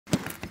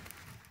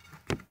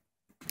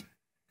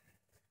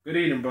Good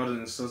evening, brothers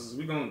and sisters.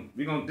 We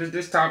gonna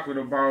this topic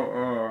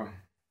about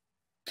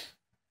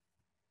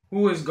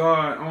who is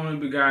God only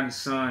begotten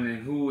Son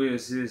and who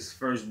is His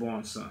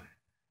firstborn Son.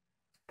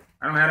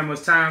 I don't have that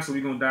much time, so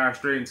we're gonna dive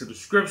straight into the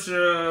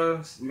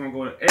scriptures. We're gonna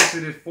go to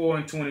Exodus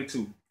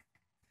 4:22.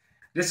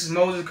 This is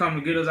Moses coming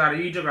to get us out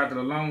of Egypt after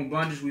the long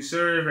bondage we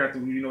served, after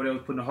they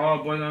was putting the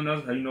hard boys on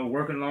us,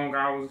 working long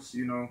hours,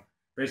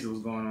 basically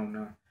what's going on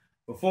now.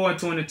 But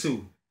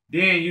 4:22.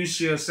 Then you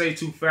shall say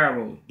to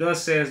Pharaoh,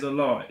 thus says the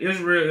Lord,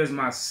 Israel is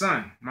my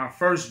son, my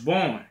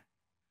firstborn.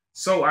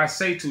 So I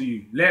say to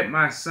you, let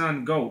my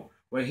son go,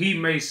 where he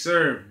may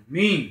serve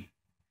me.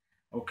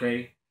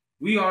 Okay?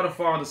 We are the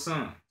Father's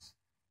sons.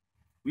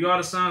 We are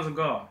the sons of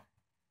God.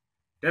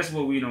 That's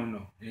what we don't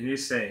know. And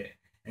it's sad.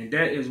 And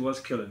that is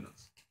what's killing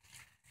us.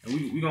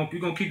 And we're gonna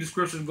keep the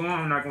scriptures going.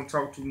 I'm not gonna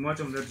talk too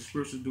much. I'm gonna let the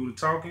scriptures do the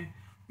talking.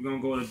 We're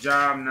gonna go to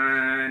Job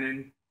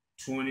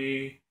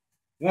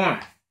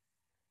 9:21.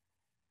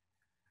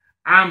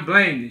 I'm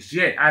blameless,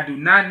 yet I do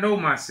not know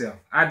myself.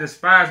 I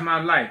despise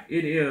my life.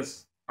 It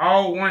is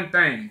all one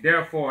thing.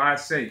 Therefore I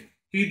say,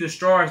 he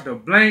destroys the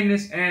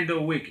blameless and the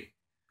wicked.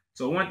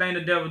 So one thing the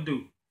devil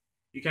do,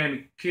 he came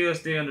to kill,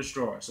 steal, and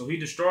destroy. So he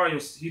destroy you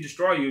if you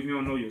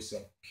don't know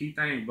yourself. Key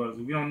thing, brothers.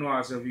 If we don't know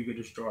ourselves, he could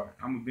destroy.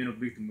 I'm been a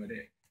victim of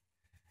that.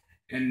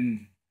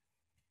 And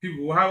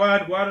people, why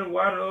the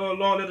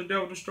Lord let the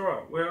devil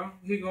destroy? Well,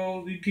 he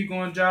keep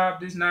going. Job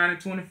this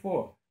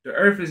 9:24. The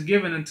earth is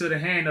given into the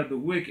hand of the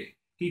wicked.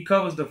 He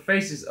covers the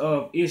faces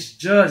of its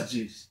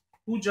judges.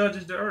 Who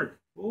judges the earth?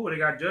 Oh, they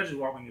got judges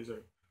walking this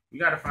earth. We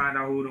got to find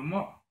out who them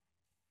are.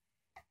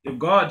 If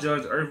God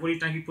judged the earth, what do you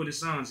think he put his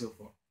sons here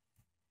for?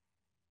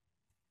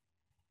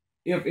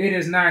 If it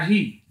is not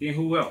he, then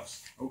who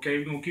else? Okay,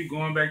 we're gonna keep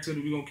going to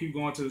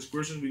the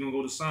scriptures. We're gonna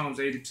go to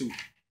Psalms 82.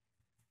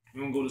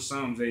 We're gonna go to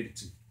Psalms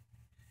 82.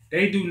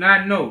 They do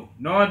not know,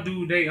 nor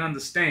do they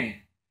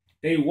understand.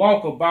 They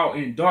walk about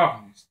in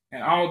darkness,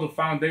 and all the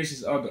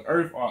foundations of the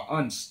earth are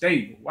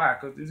unstable. Why?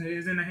 Because this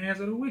is in the hands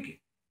of the wicked.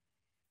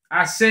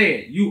 I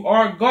said, you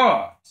are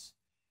gods,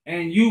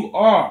 and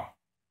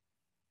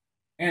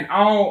and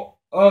all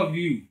of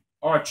you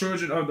are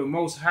children of the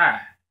Most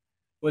High.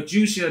 But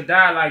you shall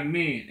die like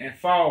men and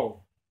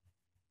fall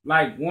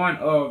like one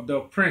of the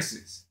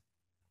princes.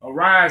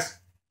 Arise,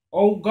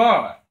 O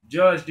God,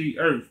 judge the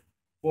earth,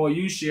 for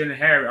you shall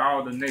inherit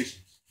all the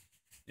nations.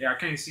 Yeah, I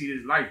can't see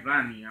this light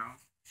blinding me, y'all.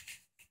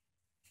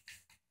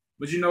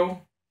 But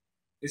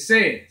it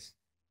says,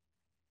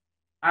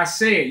 I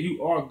said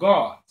you are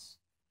gods,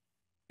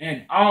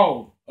 and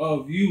all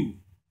of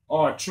you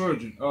are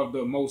children of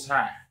the Most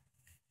High.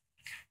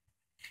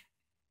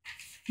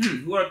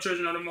 Who are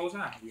children of the Most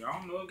High? We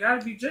all know it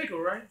gotta be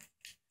Jacob, right?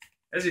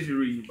 As if you're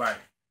reading the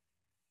Bible.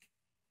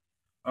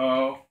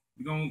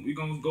 We're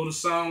gonna go to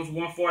Psalms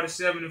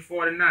 147 and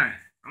 49.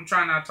 I'm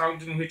trying not to talk, I'm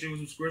just gonna hit you with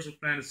some scriptures,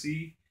 plant a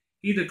seed.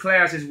 He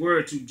declares his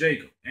word to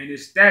Jacob, and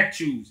his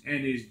statutes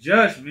and his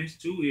judgments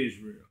to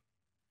Israel.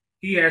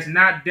 He has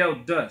not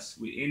dealt thus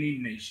with any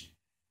nation.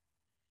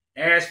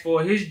 As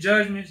for his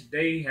judgments,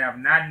 they have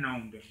not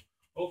known them.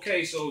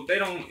 Okay, so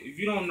if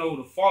you don't know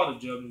the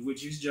Father's judgment,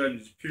 which his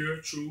judgment is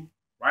pure, true,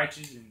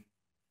 righteous, and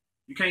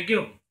you can't get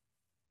them.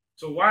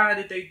 So why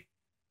did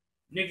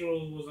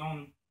Negroes was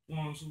on the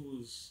ones who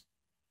was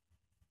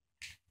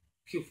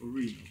killed for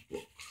reading a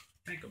book?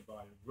 Think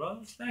about it,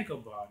 brothers. Think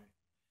about it.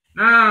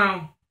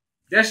 Now,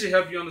 that should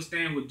help you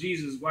understand what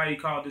Jesus, why he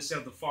called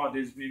himself the Father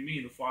is in me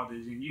and the Father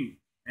is in you.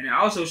 And it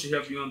also should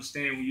help you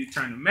understand when you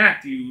turn to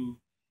Matthew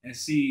and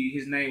see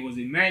his name was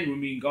Emmanuel,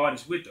 meaning God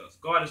is with us.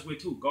 God is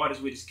with who? God is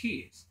with his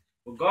kids.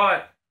 But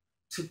God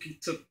took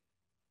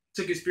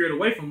his spirit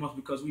away from us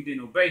because we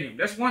didn't obey him.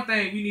 That's one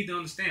thing we need to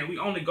understand. We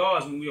only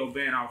gods when we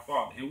obeying our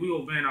Father. And we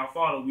obeying our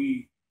Father,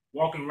 we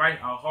walking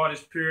right, our heart is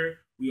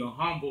pure, we are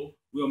humble,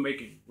 we are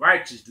making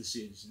righteous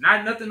decisions.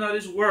 Not nothing of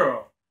this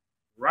world,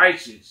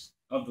 righteous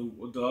of the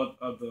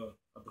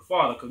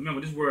Father. Because remember,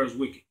 this world is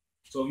wicked.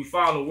 So if you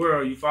follow the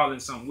world, you're following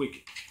something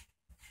wicked.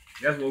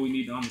 That's what we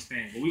need to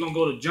understand. But we're going to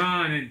go to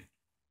John and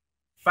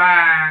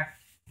 5,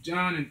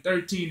 John and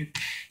 13,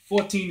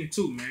 14 and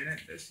 2, man.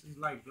 That's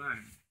like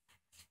blinding.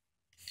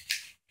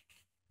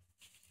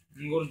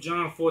 I'm going to go to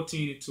John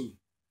 14 and 2.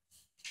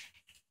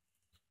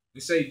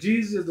 It say,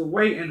 Jesus is the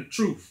way and the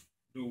truth.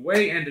 The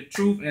way and the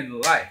truth and the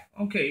life.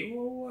 Okay,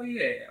 well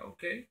yeah,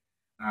 okay.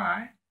 All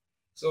right.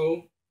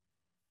 So,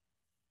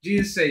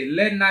 Jesus say,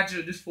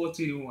 this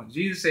 14 and 1.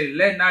 Jesus say,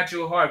 let not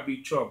your heart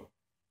be troubled.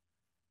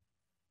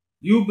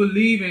 You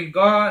believe in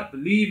God,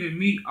 believe in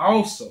me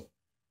also.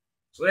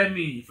 So that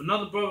means if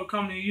another brother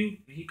come to you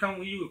and he come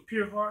with you with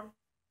pure heart,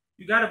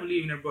 you got to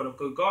believe in that brother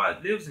because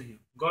God lives in him.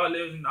 God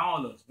lives in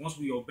all of us once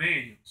we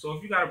obey him. So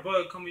if you got a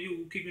brother come to you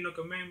who keeping the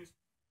commandments,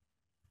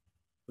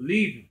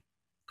 believe him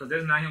because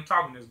that's not him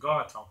talking, that's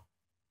God talking.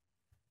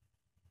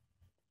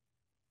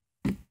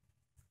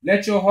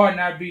 Let your heart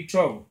not be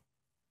troubled.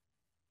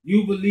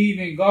 You believe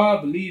in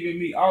God, believe in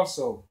me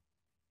also.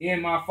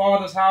 In my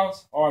Father's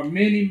house are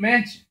many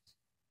mansions.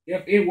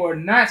 If it were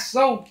not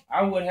so,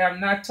 I would have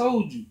not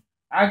told you.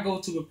 I go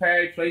to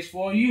prepare a place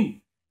for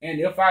you. And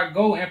if I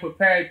go and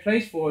prepare a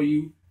place for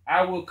you,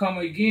 I will come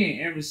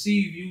again and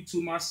receive you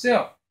to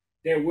myself,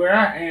 that where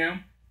I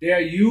am,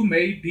 there you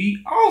may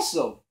be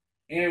also.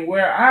 And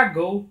where I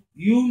go,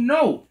 you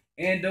know.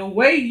 And the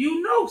way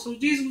you know. So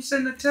Jesus was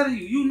sitting there telling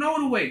you, you know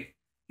the way.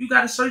 You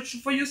got to search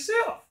for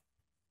yourself.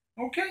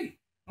 Okay,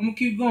 I'm going to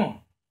keep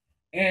going.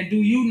 And do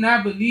you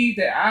not believe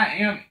that I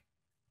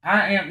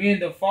am in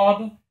the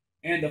Father,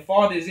 and the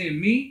Father is in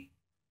me?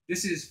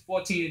 This is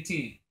 14 and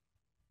 10.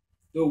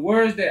 The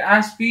words that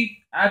I speak,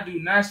 I do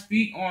not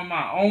speak on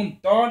my own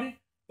authority,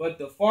 but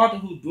the Father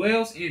who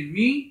dwells in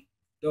me,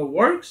 the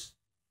works.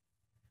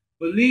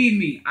 Believe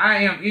me,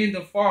 I am in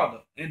the Father,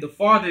 and the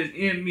Father is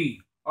in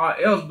me, or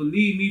else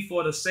believe me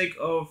for the sake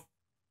of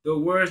the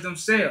words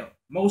themselves.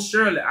 Most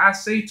surely I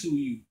say to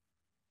you,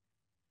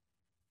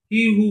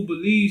 he who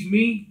believes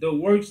me, the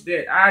works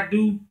that I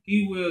do,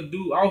 he will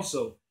do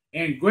also.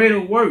 And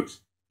greater works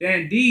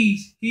than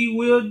these he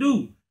will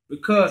do,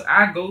 because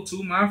I go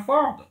to my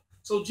Father.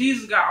 So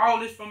Jesus got all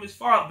this from his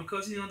Father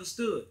because he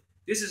understood.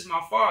 This is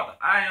my Father.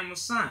 I am a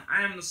son.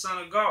 I am the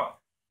Son of God.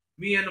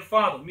 Me and the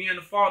Father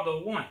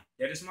are one.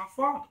 That is my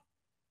Father.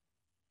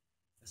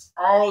 That's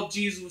all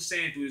Jesus was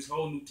saying through his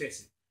whole New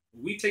Testament.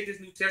 We take this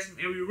New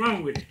Testament and we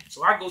run with it.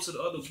 So I go to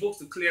the other books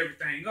to clear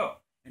everything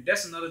up. And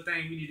that's another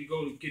thing we need to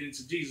go to get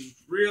into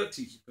Jesus' real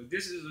teaching. Because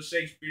this is a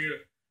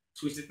Shakespeare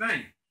twisted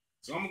thing.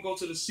 So I'm going to go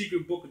to the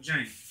secret book of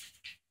James.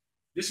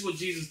 This is what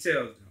Jesus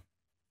tells them.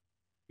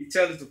 He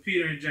tells it to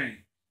Peter and James.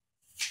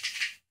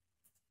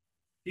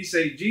 He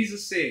said,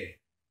 Jesus said,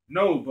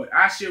 no, but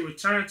I shall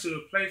return to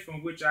the place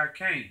from which I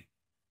came.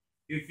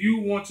 If you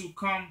want to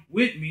come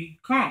with me,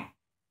 come.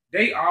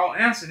 They all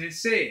answered and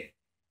said,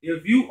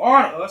 if you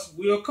order us,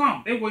 we'll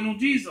come. They waiting on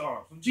Jesus'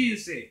 order. So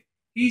Jesus said,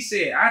 he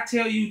said, I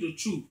tell you the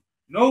truth.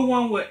 No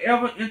one will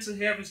ever enter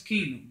heaven's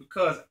kingdom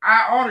because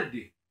I ordered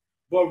it,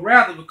 but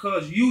rather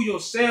because you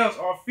yourselves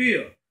are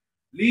filled.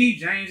 Leave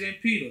James and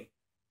Peter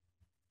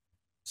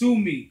to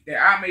me,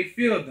 that I may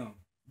fill them.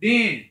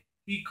 Then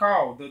he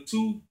called the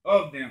two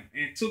of them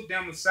and took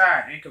them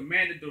aside and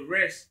commanded the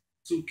rest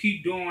to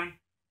keep doing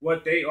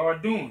what they are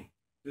doing.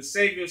 The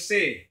Savior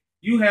said,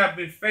 you have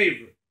been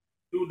favored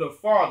through the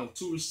Father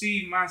to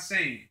receive my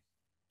sayings.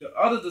 The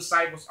other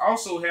disciples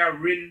also have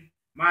written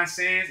my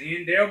sayings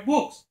in their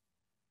books,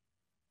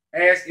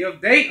 as if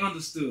they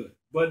understood.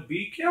 But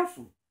be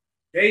careful.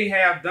 They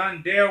have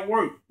done their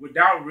work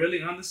without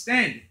really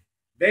understanding.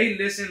 They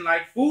listen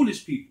like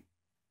foolish people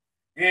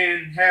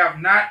and have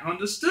not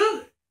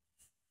understood.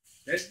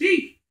 That's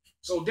deep.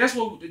 So that's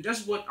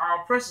what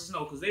our oppressors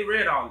know, because they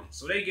read all this.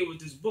 So they give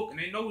us this book and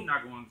they know we're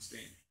not going to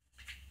understand it.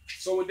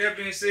 So with that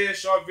being said,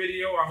 short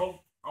video, I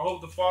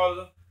hope the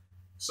Father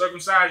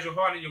circumcise your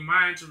heart and your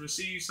mind to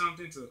receive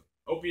something, to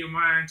open your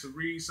mind to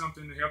read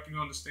something to help you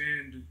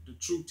understand the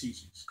true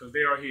teachings, because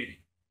they are hidden.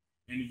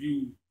 And if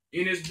you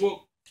in this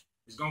book,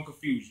 it's going to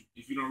confuse you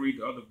if you don't read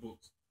the other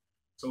books.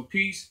 So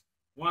peace,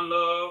 one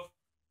love.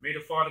 May the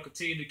Father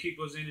continue to keep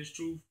us in his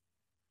truth.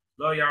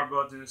 Love y'all,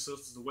 brothers and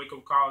sisters. The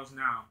wake-up call is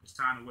now. It's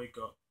time to wake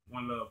up.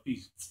 One love.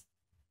 Peace.